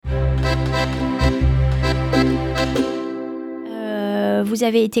vous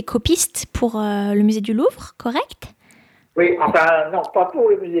avez été copiste pour le musée du Louvre, correct? Oui, enfin, non, pas pour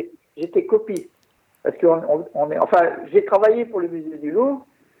le musée. J'étais copiste. Parce que j'ai travaillé pour le musée du Louvre,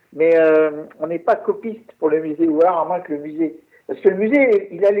 mais on n'est pas copiste pour le musée, ou alors à moins que le musée. Parce que le musée,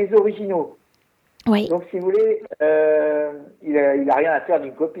 il a les originaux. Oui. Donc, si vous voulez, il a rien à faire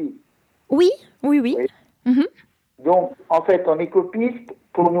d'une copie. Oui, oui, oui. Oui. Mhm. Donc, en fait, on est copiste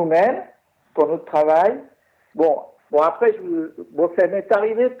pour nous-mêmes, pour notre travail. Bon, après, ça m'est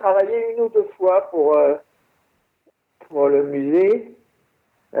arrivé de travailler une ou deux fois pour le musée,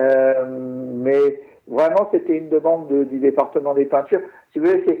 mais vraiment, c'était une demande du département des peintures. Si vous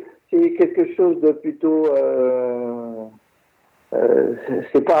voulez, c'est quelque chose de plutôt.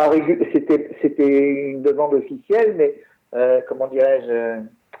 C'est pas c'était une demande officielle, mais comment dirais-je,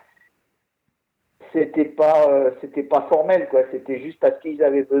 c'était pas formel, quoi. C'était juste parce qu'ils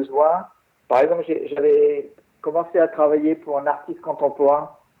avaient besoin. Par exemple, j'avais commencé à travailler pour un artiste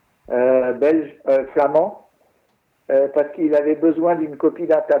contemporain belge, flamand, parce qu'il avait besoin d'une copie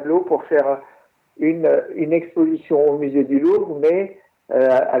d'un tableau pour faire une exposition au musée du Louvre, mais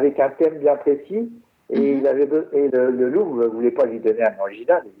avec un thème bien précis. Et, le Louvre ne voulait pas lui donner un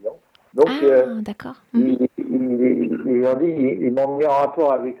original, évidemment. Donc, d'accord. ils m'ont mis en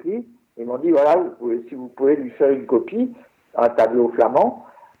rapport avec lui. Ils m'ont dit, voilà, si vous pouvez lui faire une copie, un tableau flamand,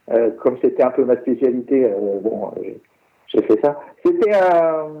 comme c'était un peu ma spécialité, j'ai fait ça. C'était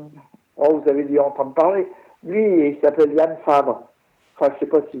vous avez dû entendre parler. Lui, il s'appelle Yann Fabre. Enfin, je ne sais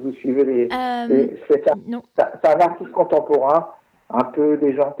pas si vous suivez c'est un artiste contemporain, un peu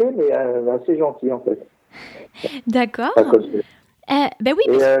déjanté, mais assez gentil, en fait. D'accord. Ben oui,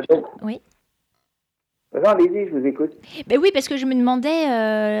 oui. Non, allez-y, je vous écoute. Ben oui, parce que je me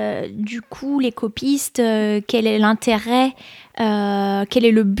demandais, du coup, les copistes, quel est l'intérêt, quel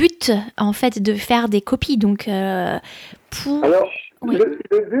est le but, en fait, de faire des copies. Donc, pour... Alors, oui.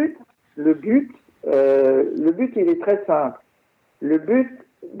 le but, il est très simple. Le but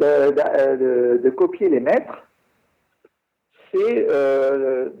de copier les maîtres, c'est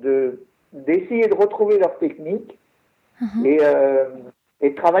d'essayer de retrouver leur technique et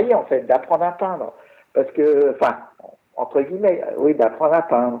de travailler, en fait, d'apprendre à peindre. Parce que, enfin, entre guillemets, oui, d'apprendre à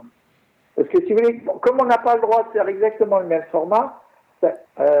peindre. Parce que si vous voulez, comme on n'a pas le droit de faire exactement le même format,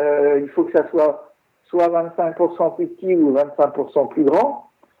 il faut que ça soit 25% plus petit ou 25% plus grand.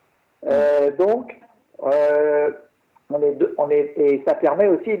 Donc, et ça permet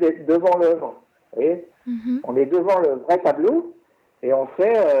aussi d'être devant l'œuvre. On est devant le vrai tableau et on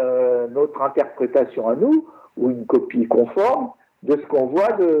fait notre interprétation à nous, ou une copie conforme de ce qu'on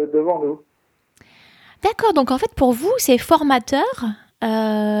voit devant nous. D'accord, donc en fait pour vous c'est formateur,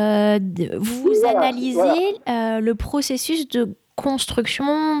 vous analysez le processus de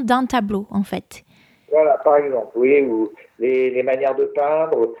construction d'un tableau en fait. Voilà, par exemple, oui, ou les manières de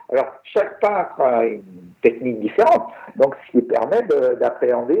peindre. Alors, chaque peintre a une technique différente, donc ce qui permet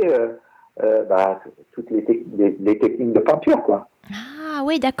d'appréhender toutes les techniques de peinture, quoi. Ah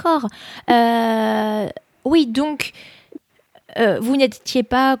oui, d'accord. Oui, donc vous n'étiez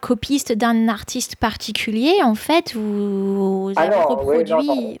pas copiste d'un artiste particulier, en fait, vous avez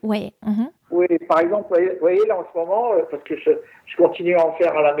reproduit... Oui, oui, par exemple, vous voyez, là en ce moment, parce que je continue à en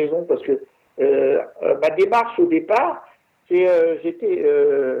faire à la maison, parce que ma démarche au départ, c'est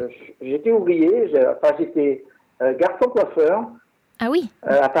j'étais ouvrier, j'étais garçon coiffeur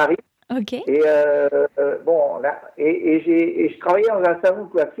à Paris. Ok. Et et je travaillais dans un salon de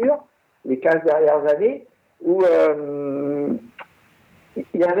coiffure les 15 dernières années où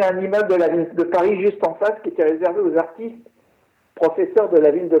il y avait un immeuble de la ville de Paris juste en face qui était réservé aux artistes professeurs de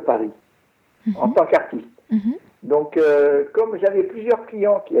la ville de Paris en tant qu'artiste. Donc, comme j'avais plusieurs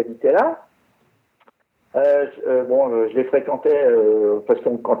clients qui habitaient là, je les fréquentais parce que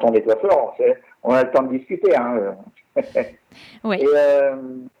quand on est coiffeur, on a le temps de discuter. Hein. Oui.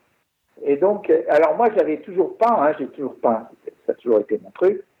 Et donc, alors moi, j'avais toujours peint, j'ai toujours peint, ça a toujours été mon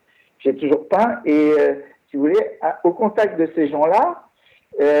truc, j'ai toujours peint, et si vous voulez, au contact de ces gens-là,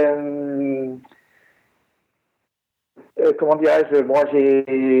 comment dirais-je, moi,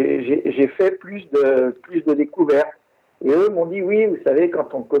 j'ai fait plus de découvertes. Et eux m'ont dit, oui, vous savez,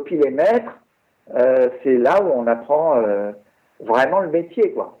 quand on copie les maîtres, c'est là où on apprend vraiment le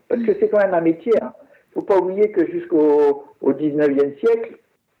métier, quoi. Parce que c'est quand même un métier. Il ne faut pas oublier que jusqu'au 19e siècle,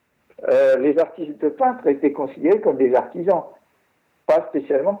 les artistes peintres étaient considérés comme des artisans, pas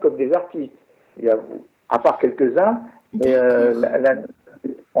spécialement comme des artistes. À part quelques-uns, mais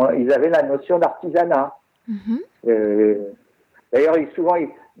ils avaient la notion d'artisanat. D'ailleurs, souvent,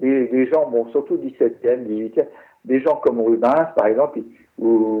 des gens, surtout 17e, 18e, des gens comme Rubens, par exemple,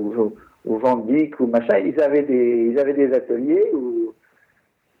 ou Van Dyck, ou machin, ils avaient des ateliers où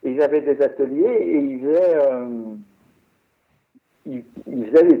ils avaient des ateliers et ils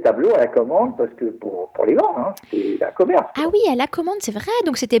faisaient des tableaux à la commande parce que pour les vendre, hein, c'était la commerce. Ah oui, à la commande, c'est vrai.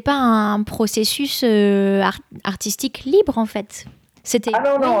 Donc c'était pas un processus artistique libre en fait. C'était.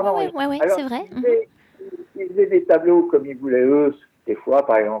 Ah non. Ouais, Alors, c'est vrai. ils faisaient des tableaux comme ils voulaient eux. Des fois,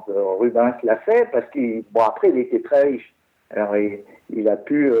 par exemple, Rubens l'a fait parce après, il était très riche. Alors, il a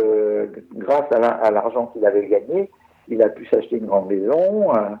pu, grâce à l'argent qu'il avait gagné, il a pu s'acheter une grande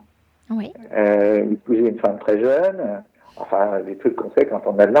maison. Oui. Épouser une femme très jeune. Enfin, des trucs qu'on fait quand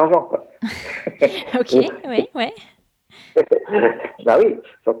on a de l'argent, quoi. Ok, oui. Bah oui,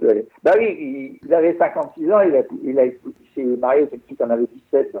 surtout, il avait 56 ans, il s'est marié avec une fille qui en avait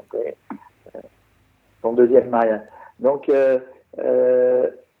 17, donc son deuxième mariage. Donc,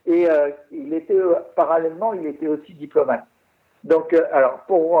 parallèlement, il était aussi diplomate. Donc, alors,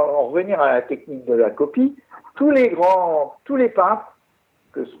 pour en revenir à la technique de la copie, tous les peintres,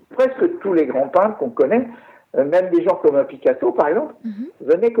 presque tous les grands peintres qu'on connaît, même des gens comme Picasso, par exemple,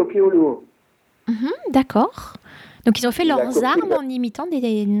 venaient copier au Louvre. D'accord. Donc, ils ont fait leurs armes en imitant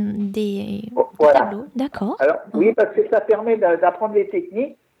des tableaux. D'accord. Alors, oui, parce que ça permet d'apprendre les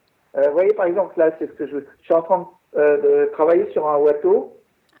techniques. Vous voyez, par exemple, là, c'est ce que je suis en train de travailler sur un Watteau.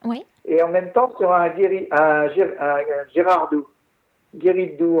 Oui. Et en même temps sur un Girardot.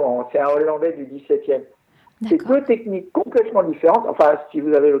 Guéridou, c'est un Hollandais du 17e. C'est deux techniques complètement différentes. Enfin, si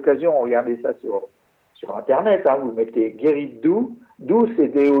vous avez l'occasion, regardez ça sur Internet. Hein, vous mettez Guéridou. Dou, c'est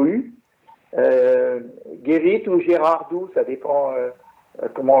D-O-U. Guérit ou Gérardou, ça dépend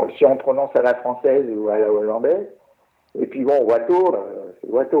si on prononce à la française ou à la hollandaise. Et puis bon, Watteau, c'est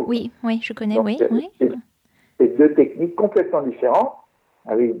Watteau. Oui, je connais, donc, oui. C'est deux techniques complètement différentes.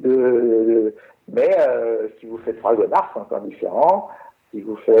 Avec mais si vous faites Fragonard, c'est encore différent. Si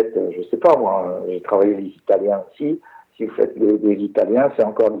vous faites, je sais pas moi, j'ai travaillé les Italiens aussi. Si vous faites des Italiens, c'est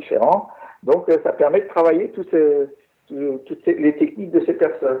encore différent. Donc ça permet de travailler toutes les techniques de ces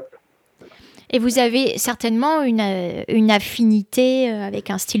personnes. Et vous avez certainement une affinité avec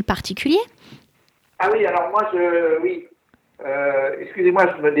un style particulier? Ah oui, alors moi oui. Excusez-moi,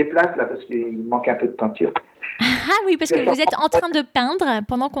 je me déplace là parce qu'il manque un peu de peinture. Ah oui, parce que vous êtes en train de peindre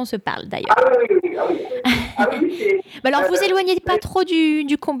pendant qu'on se parle d'ailleurs. Ah oui. Alors vous éloignez pas trop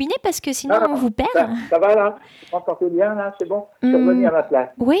du combiné parce que sinon on vous perd. Ça va là? Vous m'entendez bien là? C'est bon? Je suis revenu à ma place.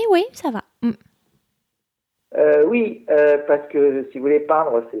 Oui, ça va. Oui, parce que si vous voulez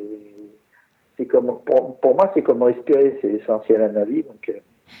peindre, c'est comme pour moi c'est comme respirer, c'est essentiel à ma vie. Donc,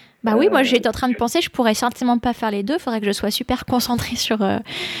 oui, moi j'étais en train de penser, je pourrais certainement pas faire les deux. Il faudrait que je sois super concentrée sur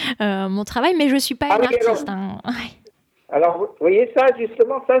mon travail, mais je suis pas une artiste. Alors, vous voyez ça,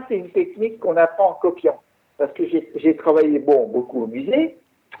 justement, ça c'est une technique qu'on apprend en copiant. Parce que j'ai travaillé beaucoup au musée.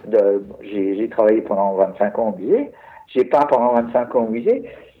 J'ai travaillé pendant 25 ans au musée. J'ai peint pendant 25 ans au musée.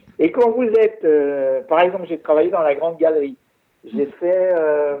 Et quand vous êtes, par exemple, j'ai travaillé dans la Grande Galerie. J'ai fait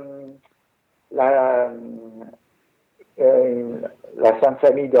la Sainte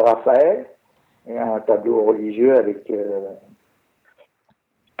Famille de Raphaël, un tableau religieux avec, de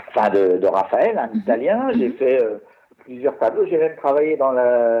Raphaël, un italien. J'ai fait plusieurs tableaux. J'ai même travaillé dans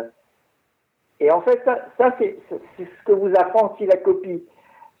la... Et en fait, ça c'est ce que vous apprend aussi la copie.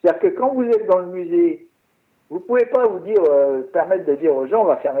 C'est-à-dire que quand vous êtes dans le musée, vous ne pouvez pas vous permettre de dire aux gens, on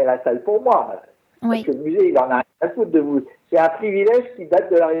va fermer la salle pour moi. Oui. Parce que le musée, il en a rien à foutre de vous. C'est un privilège qui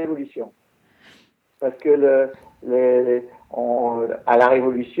date de la Révolution. Parce que à la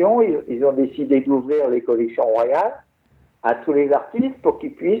Révolution, ils ont décidé d'ouvrir les collections royales à tous les artistes pour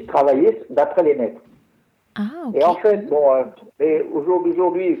qu'ils puissent travailler d'après les maîtres. Ah, okay. Et en fait,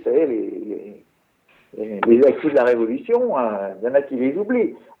 aujourd'hui, vous savez, les acquis de la Révolution, il y en a qui les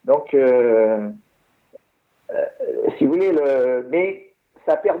oublient. Donc, si vous voulez, mais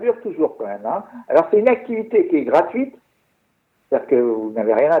ça perdure toujours quand même. Hein. Alors, c'est une activité qui est gratuite, c'est-à-dire que vous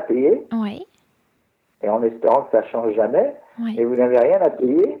n'avez rien à payer. Oui. Et en espérant que ça ne change jamais, oui. Et vous n'avez rien à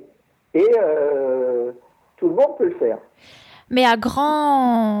payer, et tout le monde peut le faire. Mais à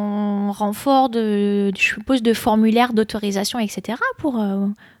grand renfort je suppose, de formulaires d'autorisation, etc. pour...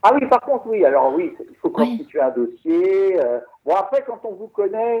 Ah oui, par contre, oui. Alors oui, il faut constituer un dossier. Bon, après, quand on vous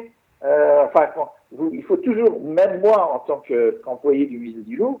connaît, il faut toujours, même moi, en tant qu'employé du musée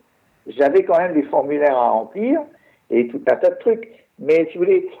du Louvre, j'avais quand même des formulaires à remplir et tout un tas de trucs. Mais si vous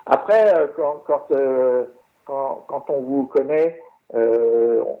voulez, après, quand on vous connaît,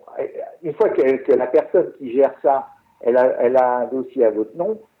 une fois que la personne qui gère ça, elle a un dossier à votre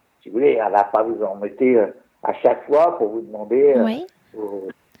nom, si vous voulez, elle ne va pas vous en mettre à chaque fois pour vous demander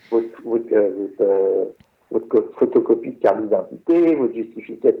votre photocopie de carte d'identité, votre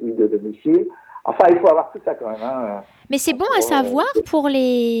justificatif de domicile. Enfin, il faut avoir tout ça quand même. Hein, Mais c'est bon à savoir pour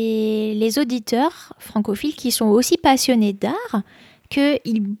les auditeurs francophiles qui sont aussi passionnés d'art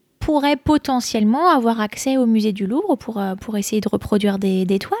qu'ils pourraient potentiellement avoir accès au musée du Louvre pour essayer de reproduire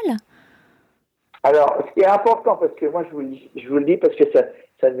des toiles. Alors, ce qui est important, parce que moi je vous le dis parce que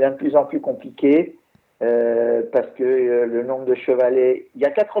ça devient de plus en plus compliqué, parce que le nombre de chevalets, il y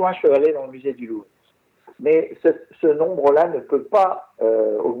a 80 chevalets dans le musée du Louvre. Mais ce nombre-là ne peut pas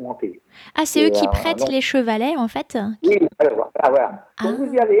augmenter. Ah, c'est eux qui prêtent les chevalets, en fait? Oui, alors, voilà. Donc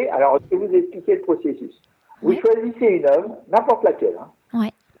vous y allez, alors je vais vous expliquer le processus. Vous choisissez une œuvre, n'importe laquelle. Hein.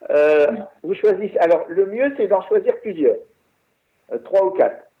 Ouais. Vous choisissez, alors le mieux c'est d'en choisir plusieurs, 3 ou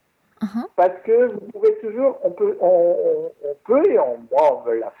 4. Parce que vous pouvez toujours, on peut, et moi on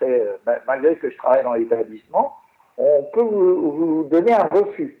me l'a fait, malgré que je travaille dans l'établissement, on peut vous donner un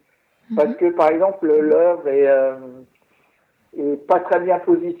refus. Parce que, par exemple, l'œuvre est pas très bien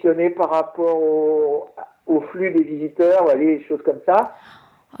positionnée par rapport au flux des visiteurs, des choses comme ça.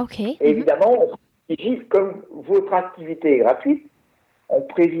 Ok. Et évidemment, comme votre activité est gratuite, on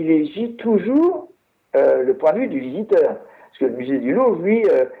privilégie toujours le point de vue du visiteur. Parce que le musée du Louvre, lui,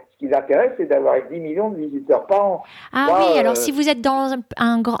 ce qui l'intéresse, c'est d'avoir 10 millions de visiteurs par an. Ah oui, alors si vous êtes dans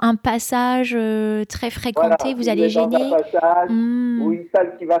un passage très fréquenté, voilà, vous allez gêner. Dans un passage ou une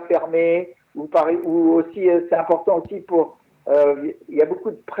salle qui va fermer, ou aussi, c'est important aussi pour... il y a beaucoup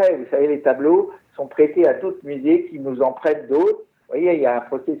de prêts, vous savez, les tableaux sont prêtés à d'autres musées qui nous en prêtent d'autres. Vous voyez, il y a un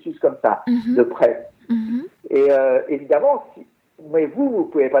processus comme ça, de prêt. Et évidemment, mais vous ne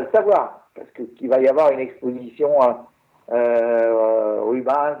pouvez pas le savoir, parce qu'il va y avoir une exposition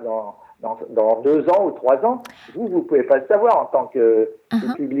Rubens dans 2 ans ou 3 ans. Vous ne pouvez pas le savoir en tant que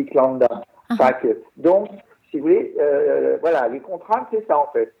public lambda. Donc, si vous voulez, voilà, les contraintes, c'est ça en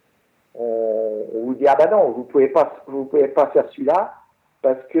fait. On vous dit, ah ben non, vous pouvez pas faire celui-là,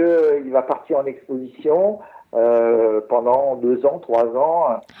 parce qu'il va partir en exposition pendant 2 ans, 3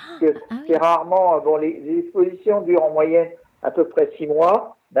 ans. C'est rarement, bon, les expositions durent en moyenne à peu près 6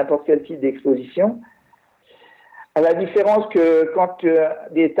 mois, n'importe quel type d'exposition. À la différence que quand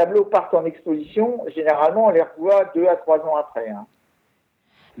des tableaux partent en exposition, généralement on les revoit 2 à 3 ans après. Hein.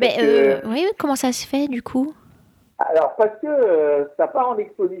 Oui, comment ça se fait du coup? Alors parce que ça part en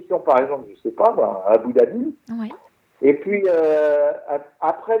exposition, par exemple, je sais pas, à Abu Dhabi. Ouais. Et puis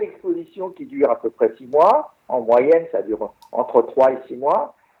après l'exposition qui dure à peu près 6 mois, en moyenne ça dure entre 3 et 6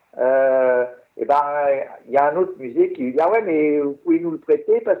 mois, et ben il y a un autre musée qui lui dit ah ouais mais vous pouvez nous le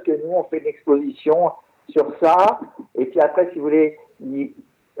prêter parce que nous on fait une exposition sur ça, et puis après si vous voulez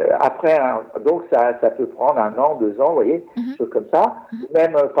après donc ça peut prendre 1 an, 2 ans, vous voyez, choses comme ça.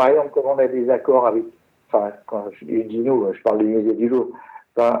 Même par exemple comme on a des accords avec, enfin quand je dis nous, je parle du musée du Louvre,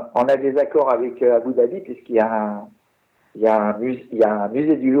 on a des accords avec Abu Dhabi puisqu'il y a un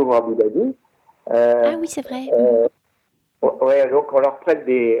musée du Louvre à Abu Dhabi. Ah oui, c'est vrai. Ouais, donc on leur prête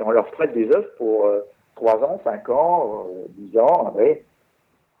des œuvres pour 3 ans, 5 ans, 10 ans, ouais.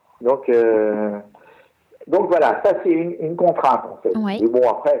 Donc voilà, ça c'est une contrainte en fait. Ouais. Mais bon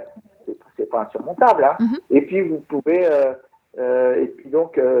après, c'est pas insurmontable. Hein. Et puis vous pouvez, et puis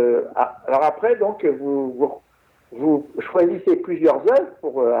donc, alors après donc vous choisissez plusieurs œuvres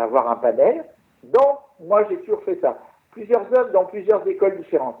pour avoir un panel. Donc moi j'ai toujours fait ça, plusieurs œuvres dans plusieurs écoles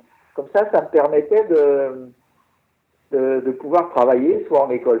différentes. Comme ça me permettait de pouvoir travailler soit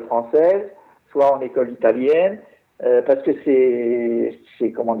en école française, soit en école italienne, parce que c'est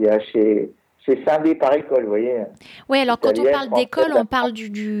comment dire, c'est scindé par école, vous voyez. Oui, alors quand on parle d'école, on parle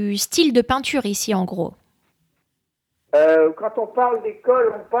du style de peinture ici, en gros. Quand on parle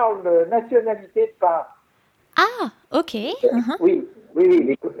d'école, on parle de nationalité de peintre. Ah, ok. Oui.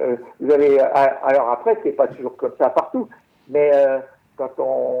 Vous avez, alors après, c'est pas toujours comme ça partout, mais quand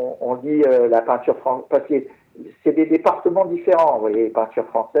on dit la peinture française, parce que c'est des départements différents, vous voyez, peinture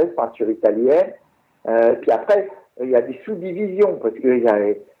française, peinture italienne, puis après, il y a des sous-divisions, parce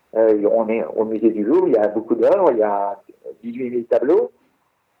que on est au musée du Louvre, il y a beaucoup d'œuvres, il y a 18 000 tableaux,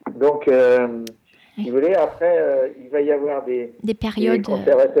 donc, si vous voulez, après, il va y avoir des périodes. Des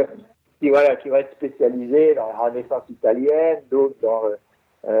conservateurs qui vont être spécialisés dans la Renaissance italienne, d'autres dans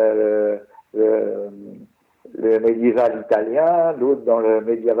le médiéval italien, d'autres dans le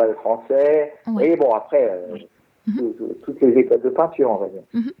médiéval français. Ouais. Et bon, après, toutes les écoles de peinture, on va dire.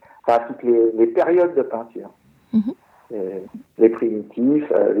 Enfin, toutes les périodes de peinture. Les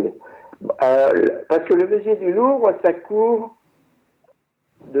primitifs. Parce que le musée du Louvre, ça couvre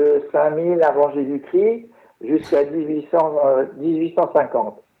de 5000 avant Jésus-Christ jusqu'à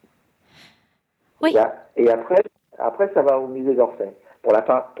 1850. Oui. Et après, ça va au musée d'Orsay.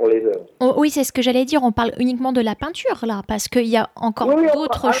 pour les œuvres. Oh, oui, c'est ce que j'allais dire. On parle uniquement de la peinture, là, parce qu'il y a encore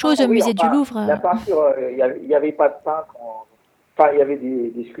d'autres choses au musée du Louvre. La peinture, il n'y avait pas de peintre. Enfin, il y avait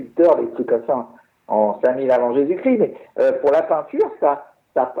des sculpteurs, des trucs comme ça en 5000 avant Jésus-Christ. Mais pour la peinture,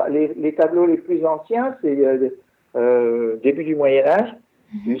 les tableaux les plus anciens, c'est début du Moyen-Âge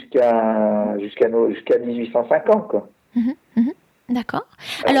jusqu'à 1850, quoi. D'accord.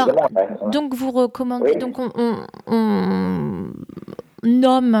 Alors, donc vous recommandez, donc on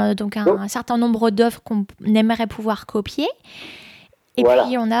nomme donc un certain nombre d'œuvres qu'on aimerait pouvoir copier. Et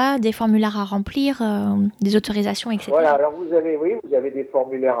puis on a des formulaires à remplir, des autorisations, etc. Voilà, alors vous avez des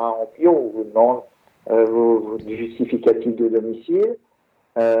formulaires à remplir, on vous demande vos justificatifs de domicile,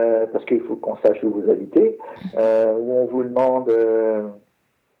 parce qu'il faut qu'on sache où vous habitez, où on vous demande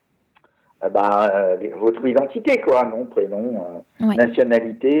votre identité, quoi, nom, prénom,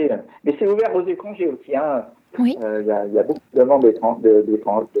 nationalité. Mais c'est ouvert aux étrangers aussi, hein. Oui. Il y a beaucoup de demandes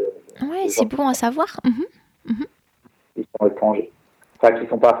d'étrangers. Oui, c'est bon à savoir. Qui sont étrangers. Enfin, qui ne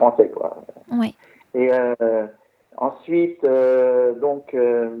sont pas français, quoi. Oui. Et ensuite,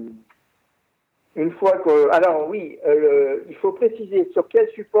 une fois que... Alors oui, il faut préciser sur quel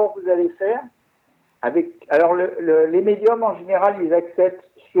support vous allez faire. Alors, les médiums, en général, ils acceptent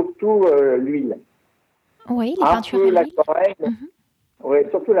surtout l'huile. Oui, les peintures à l'huile. Oui,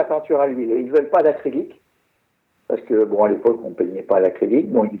 surtout la peinture à l'huile. Ils ne veulent pas d'acrylique. Parce que, bon, à l'époque, on ne peignait pas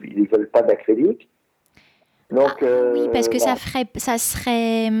l'acrylique. Donc, ils ne veulent pas d'acrylique. Donc, oui, parce que ça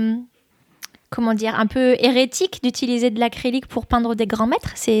serait, comment dire, un peu hérétique d'utiliser de l'acrylique pour peindre des grands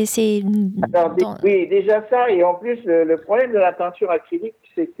maîtres. Oui, déjà ça. Et en plus, le problème de la peinture acrylique,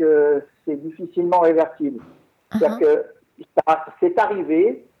 c'est que c'est difficilement réversible. C'est-à-dire que c'est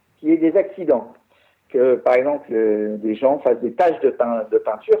arrivé qu'il y ait des accidents. Que, par exemple, des gens fassent des taches de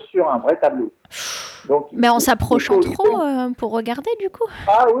peinture sur un vrai tableau. Donc, mais en s'approchant trop pour regarder, du coup.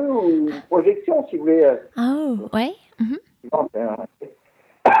 Ah oui, ou une projection, si vous voulez. Ouais.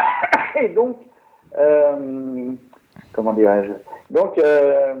 Et donc, comment dirais-je ? Donc,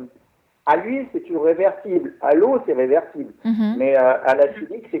 à l'huile, c'est toujours réversible. À l'eau, c'est réversible. Mais à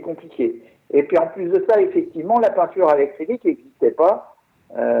l'acrylique, c'est compliqué. Et puis, en plus de ça, effectivement, la peinture à l'acrylique n'existait pas.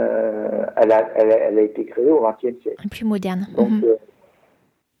 Elle a été créée au XXe siècle. Plus moderne.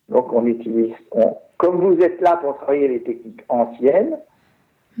 Donc, on utilise... Comme vous êtes là pour travailler les techniques anciennes,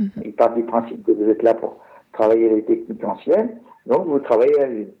 il part du principe que vous êtes là pour travailler les techniques anciennes, donc vous travaillez à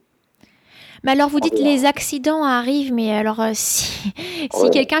l'huile. Mais alors, vous dites les accidents arrivent, mais alors si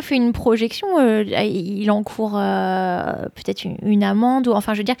quelqu'un fait une projection, il encourt peut-être une amende, ou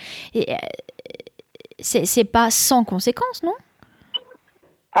enfin, je veux dire, c'est pas sans conséquence, non ?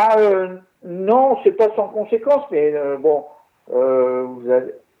 Non, c'est pas sans conséquence, mais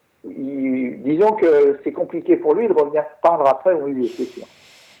disons que c'est compliqué pour lui de revenir peindre après, oui, c'est sûr.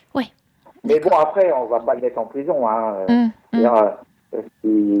 Oui. Mais bon, après, on va pas le mettre en prison, hein. C'est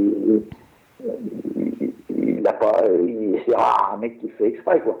rare un mec qui fait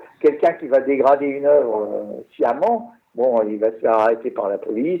exprès, quoi. Quelqu'un qui va dégrader une œuvre sciemment, bon, il va se faire arrêter par la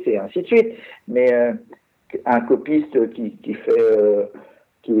police et ainsi de suite. Mais un copiste qui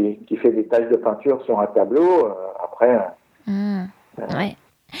fait des taches de peinture sur un tableau, après. Ouais.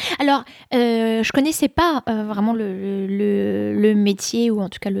 Alors, je connaissais pas vraiment le métier, ou en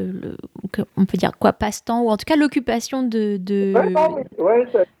tout cas on peut dire quoi, passe-temps, ou en tout cas l'occupation de... il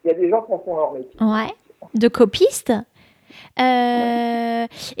y a des gens qui font leur métier. Ouais, de copiste.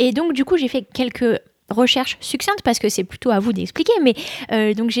 Et donc, du coup, j'ai fait quelques recherches succinctes, parce que c'est plutôt à vous d'expliquer, mais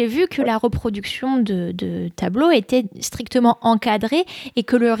donc j'ai vu que la reproduction de tableaux était strictement encadrée, et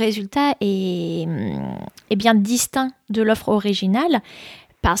que le résultat est bien distinct de l'offre originale,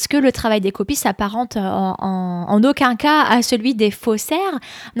 parce que le travail des copistes s'apparente en aucun cas à celui des faussaires.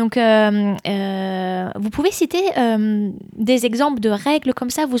 Donc, vous pouvez citer des exemples de règles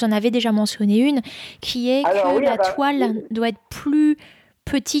comme ça. Vous en avez déjà mentionné une, qui est la toile doit être plus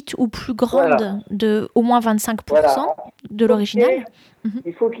petite ou plus grande de au moins 25% de l'original.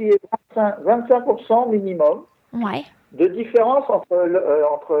 Il faut qu'il y ait 25% minimum de différence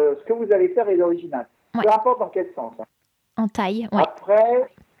entre ce que vous allez faire et l'original. Peu importe dans quel sens. En taille, Après,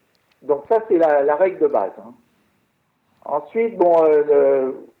 donc ça c'est la règle de base. Ensuite,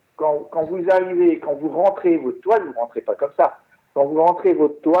 quand vous arrivez, quand vous rentrez votre toile, vous ne rentrez pas comme ça. Quand vous rentrez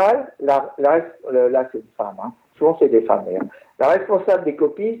votre toile, là c'est une femme, souvent c'est des femmes d'ailleurs. La responsable des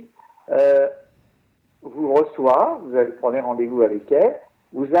copistes vous reçoit, vous prenez rendez-vous avec elle,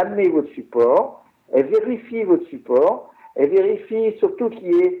 vous amenez votre support, elle vérifie votre support, elle vérifie surtout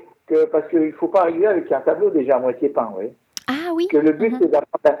parce qu'il ne faut pas arriver avec un tableau déjà à moitié peint, oui. Ah oui. Que le but c'est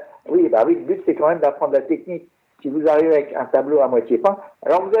d'apprendre. Le but c'est quand même d'apprendre la technique. si vous arrivez avec un tableau à moitié peint,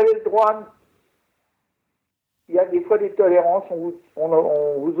 alors vous avez le droit. Il y a des fois des tolérances. On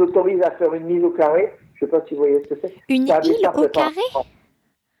vous autorise à faire une mise au carré. Je ne sais pas si vous voyez ce que c'est. Une île au carré?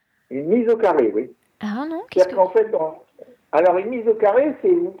 Une mise au carré, oui. Ah non. C'est-à-dire qu'en fait, alors une mise au carré, c'est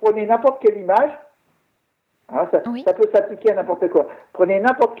vous prenez n'importe quelle image. Hein, ça peut s'appliquer à n'importe quoi. Prenez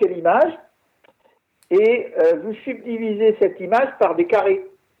n'importe quelle image et vous subdivisez cette image par des carrés.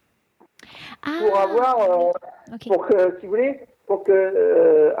 Pour avoir, pour que, si vous voulez, pour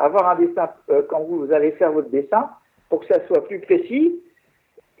que avoir un dessin, quand vous allez faire votre dessin, pour que ça soit plus précis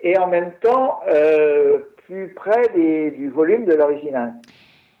et en même temps plus près du volume de l'original.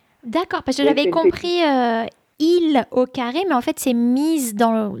 D'accord, parce que j'avais compris île au carré, mais en fait c'est mise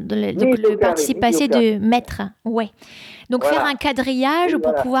dans le participe passé de mettre. Ouais. Donc faire un quadrillage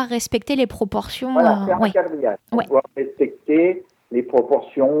pour pouvoir respecter les proportions. Voilà, faire un quadrillage. Pour pouvoir respecter les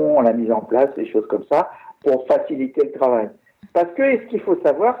proportions, la mise en place, des choses comme ça, pour faciliter le travail. Parce que ce qu'il faut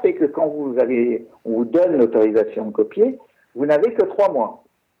savoir, c'est que quand on vous donne l'autorisation de copier, vous n'avez que 3 mois.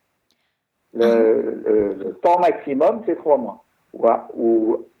 Le temps maximum, c'est 3 mois.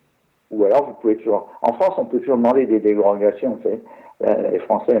 Ou alors, vous pouvez toujours... En France, on peut toujours demander des dérogations. Les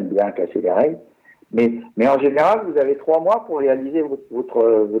Français aiment bien casser les règles. Mais en général, vous avez 3 mois pour réaliser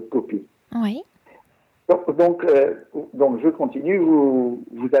votre copie. Oui. Donc, je continue.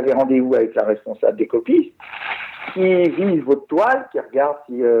 Vous avez rendez-vous avec la responsable des copies qui vise votre toile, qui regarde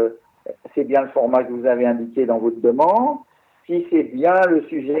si c'est bien le format que vous avez indiqué dans votre demande, si c'est bien le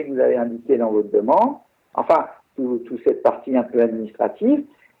sujet que vous avez indiqué dans votre demande. Enfin, toute cette partie un peu administrative.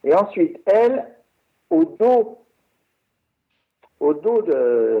 Et ensuite, elle, au dos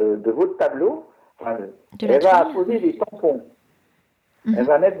de votre tableau, elle va poser des tampons. Elle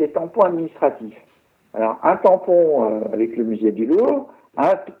va mettre des tampons administratifs. Alors, un tampon avec le musée du Louvre,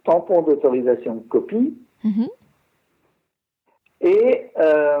 un tampon d'autorisation de copie, et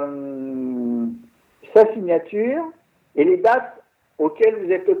sa signature et les dates auxquelles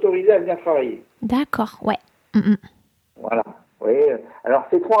vous êtes autorisé à venir travailler. D'accord, ouais. Voilà. Oui, alors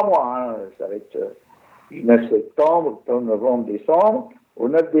c'est 3 mois, hein. Ça va être du 9 septembre, octobre, novembre, décembre, au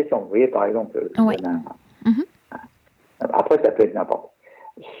 9 décembre. Vous voyez, par exemple, après ça peut être n'importe.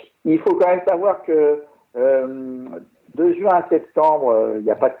 Il faut quand même savoir que de juin à septembre, il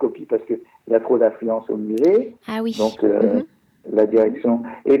n'y a pas de copie parce qu'il y a trop d'affluence au musée. Ah oui. Donc la direction.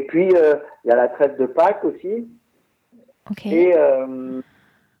 Et puis il y a la traite de Pâques aussi. Okay.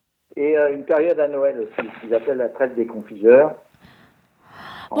 Et une période à Noël aussi, qu'ils appellent la traite des confiseurs.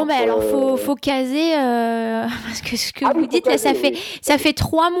 Bon, ben alors, faut caser, parce que ce que vous dites, là, ça fait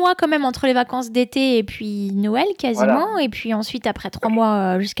 3 mois quand même entre les vacances d'été et puis Noël, quasiment, et puis ensuite, après 3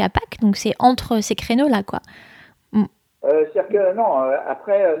 mois jusqu'à Pâques, donc c'est entre ces créneaux-là, quoi. C'est-à-dire que, non,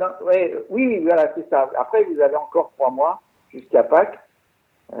 après, oui, voilà, c'est ça. Après, vous avez encore 3 mois jusqu'à Pâques,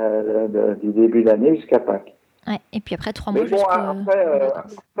 du début de l'année jusqu'à Pâques. Ouais, et puis après 3 mois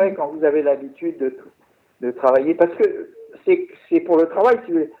après, quand vous avez l'habitude de travailler, parce que c'est pour le travail,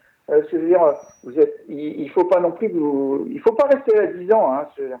 si vous, ce que je veux dire, il faut pas non plus il faut pas rester à 10 ans. Hein,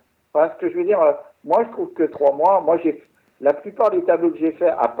 ce que je veux dire, moi je trouve que 3 mois, la plupart des tableaux que j'ai fait,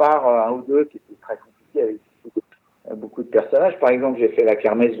 à part un ou deux qui étaient très compliqués avec beaucoup de personnages, par exemple j'ai fait la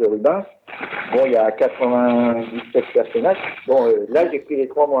kermesse de Rubens, bon il y a 97 personnages, bon là j'ai pris les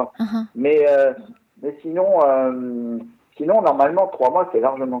 3 mois, mais sinon normalement 3 mois c'est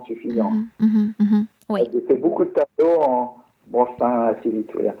largement suffisant. Oui. J'ai fait beaucoup de tableaux bon, je peins assez vite,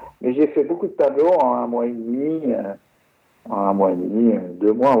 mais j'ai fait beaucoup de tableaux en 1 mois et demi,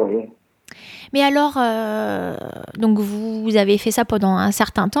 2 mois, vous voyez. Mais alors, donc vous avez fait ça pendant un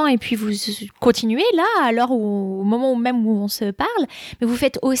certain temps et puis vous continuez là, alors au moment même où on se parle, mais vous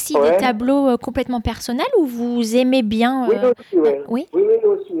faites aussi des tableaux complètement personnels ou vous aimez bien Oui, aussi, oui. Oui,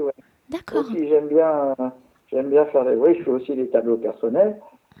 aussi, oui. D'accord. Aussi, j'aime bien faire oui, je fais aussi des tableaux personnels.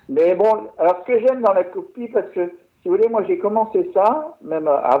 Mais bon, alors ce que j'aime dans la copie, parce que, si vous voulez, moi j'ai commencé ça, même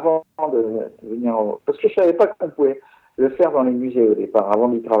avant de venir, parce que je savais pas qu'on pouvait le faire dans les musées au départ, avant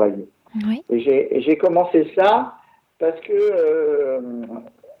d'y travailler. Oui. Et j'ai commencé ça parce que,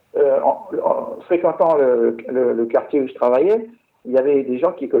 en fréquentant le quartier où je travaillais, il y avait des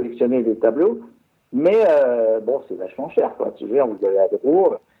gens qui collectionnaient des tableaux, mais bon, c'est vachement cher, quoi. Tu veux dire, vous allez à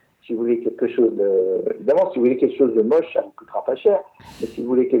Drôme. Si vous voulez quelque chose évidemment, si vous voulez quelque chose de moche, ça ne vous coûtera pas cher. Mais si vous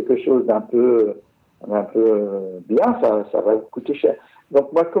voulez quelque chose d'un peu bien, ça va vous coûter cher.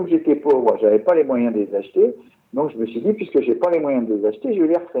 Donc moi, comme j'étais pauvre, j'avais pas les moyens de les acheter. Donc je me suis dit, puisque j'ai pas les moyens de les acheter, je vais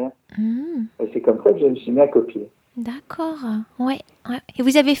les refaire. Et c'est comme ça que je me suis mis à copier. D'accord. Ouais. Et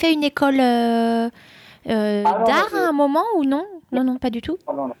vous avez fait une école d'art à un moment ou non? Non, pas du tout.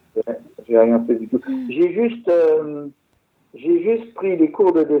 Non. j'ai rien fait du tout. J'ai juste pris des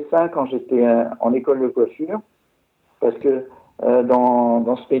cours de dessin quand j'étais en école de coiffure, parce que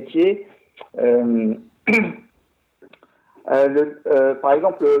dans ce métier, par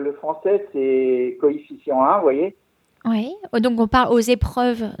exemple, le français, c'est coefficient 1, vous voyez. Oui, donc on parle aux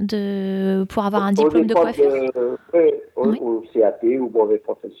épreuves pour avoir un diplôme de coiffure. Au CAP, au brevet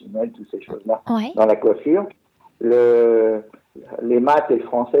professionnel, toutes ces choses-là, oui. dans la coiffure. Les maths et le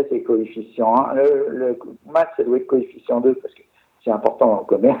français, c'est coefficient 1. Le maths, ça doit être coefficient 2 parce que c'est important dans le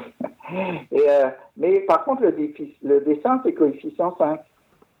commerce. Mais par contre, le dessin, c'est coefficient 5.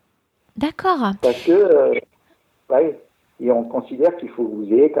 D'accord. Parce que, et on considère qu'il faut que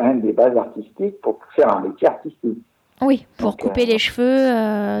vous ayez quand même des bases artistiques pour faire un métier artistique. Oui, pour couper les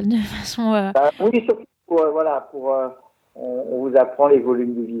cheveux de façon... oui, surtout on vous apprend les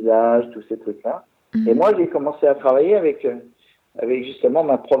volumes du visage, tous ces trucs-là. Et moi, j'ai commencé à travailler avec justement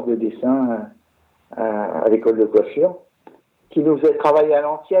ma prof de dessin à l'école de coiffure, qui nous faisait travailler à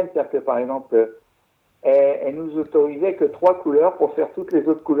l'ancienne, c'est-à-dire que, par exemple, elle nous autorisait que 3 couleurs pour faire toutes les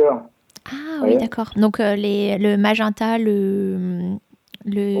autres couleurs. Ah oui, d'accord. Donc le magenta, le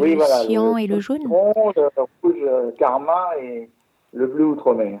cyan et le jaune. Le rouge carmin et le bleu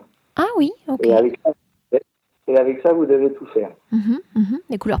outre-mer. Ah oui, ok. Et avec ça, vous devez tout faire.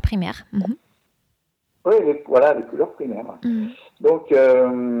 Les couleurs primaires. Oui, les couleurs primaires. Donc,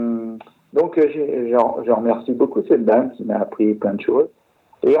 je remercie beaucoup cette dame qui m'a appris plein de choses.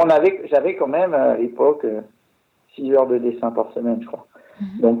 Et j'avais quand même à l'époque 6 heures de dessin par semaine, je crois.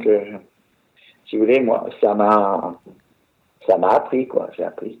 Donc, si vous voulez, moi, ça m'a appris, quoi. J'ai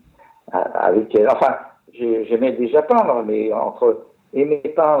appris avec elle. Enfin, j'aimais déjà peindre, mais entre aimer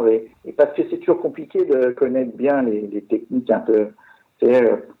peindre et parce que c'est toujours compliqué de connaître bien les techniques un peu.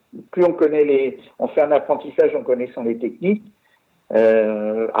 Plus on fait un apprentissage en connaissant les techniques.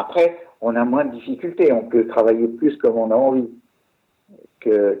 Après, on a moins de difficultés. On peut travailler plus comme on a envie.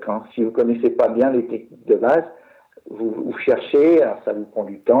 Si vous connaissez pas bien les techniques de base, vous cherchez, alors ça vous prend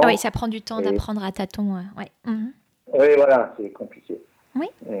du temps. Ah oui, ça prend du temps d'apprendre à tâtons. Ouais. Oui, voilà, c'est compliqué. Oui.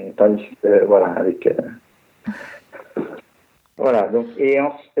 Tandis que, avec... voilà, donc, et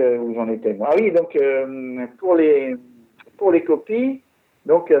où j'en étais moi. Ah oui, donc, pour les copies,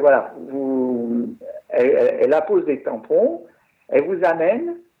 donc, elle appose des tampons, elle vous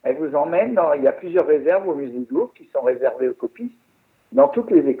emmène il y a plusieurs réserves au musée du Louvre qui sont réservées aux copistes, dans toutes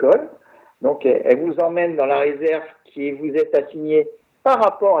les écoles. Donc, elle vous emmène dans la réserve qui vous est assignée par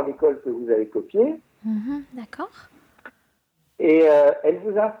rapport à l'école que vous avez copiée. D'accord. Et elle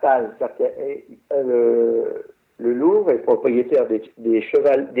vous installe. Le Louvre est propriétaire des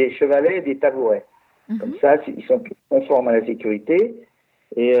chevalets et des tabourets. Comme ça, ils sont plus conformes à la sécurité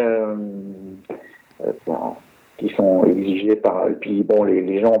et qui sont exigés par... Et puis, bon,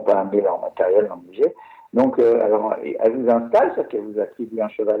 les gens n'ont pas amené leur matériel dans le musée. Donc, alors, elle vous installe, c'est-à-dire qu'elle vous attribue un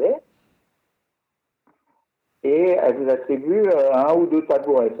chevalet. Et elle vous attribue 1 ou 2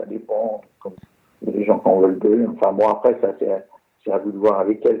 tabourets, ça dépend, comme les gens qui en veulent 2. Enfin bon, après, ça c'est à vous de voir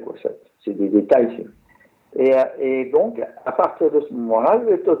avec elle, quoi. C'est des détails. Et donc, à partir de ce moment-là,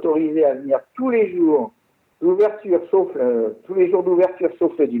 vous êtes autorisé à venir tous les jours d'ouverture, tous les jours d'ouverture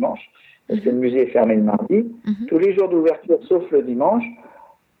sauf le dimanche, parce que le musée est fermé le mardi. Tous les jours d'ouverture sauf le dimanche,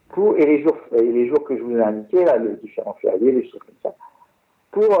 et les jours que je vous ai indiqués, là, les différents fériés, les choses comme ça,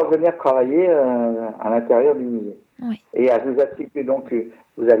 pour venir travailler à l'intérieur du musée. Oui. Et à vous attribuer, donc,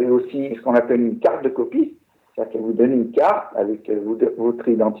 vous avez aussi ce qu'on appelle une carte de copie, c'est-à-dire qu'elle vous donne une carte avec votre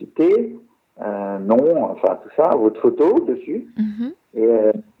identité, nom, enfin tout ça, votre photo dessus,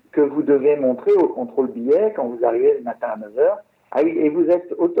 et que vous devez montrer au contrôle billet quand vous arrivez le matin à 9h. Ah oui, et vous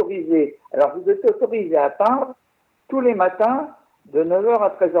êtes autorisé à peindre tous les matins de 9h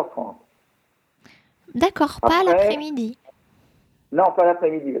à 13h30. D'accord, pas l'après-midi. Non, pas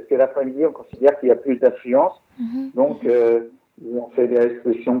l'après-midi, parce que l'après-midi, on considère qu'il y a plus d'affluence. Donc, on fait des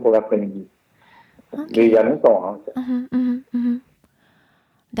restrictions pour l'après-midi. Okay. Mais il y a longtemps.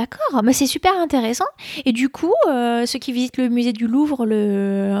 D'accord, mais c'est super intéressant. Et du coup, ceux qui visitent le musée du Louvre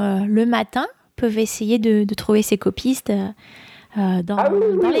le matin peuvent essayer de trouver ces copistes dans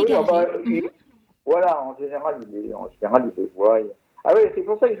les galeries. Voilà, en général, ils les voient. Ah oui, c'est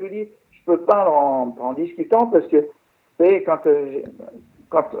pour ça que je vous dis, je peux pas en discutant, parce que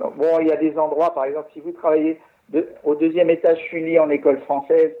bon, il y a des endroits, par exemple, si vous travaillez au 2e étage Sully en école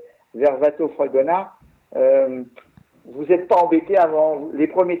française, vers Watteau-Fragonard, vous n'êtes pas embêté avant. Les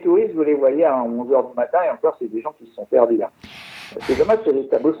premiers touristes, vous les voyez à 11h du matin, et encore, c'est des gens qui se sont perdus là. C'est dommage que les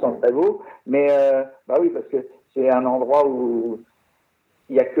tableaux sont très beaux, mais oui, parce que c'est un endroit où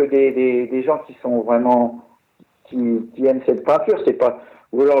il n'y a que des gens qui sont vraiment, qui aiment cette peinture. C'est pas,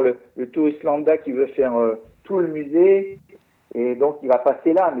 Ou alors le touriste lambda qui veut faire tout le musée, et donc il va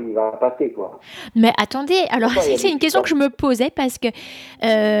passer là, mais il va passer quoi. Mais attendez, alors Pourtant, il y a c'est des une question super- que je me posais parce que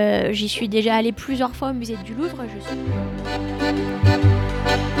j'y suis déjà allée plusieurs fois au musée du Louvre. Je suis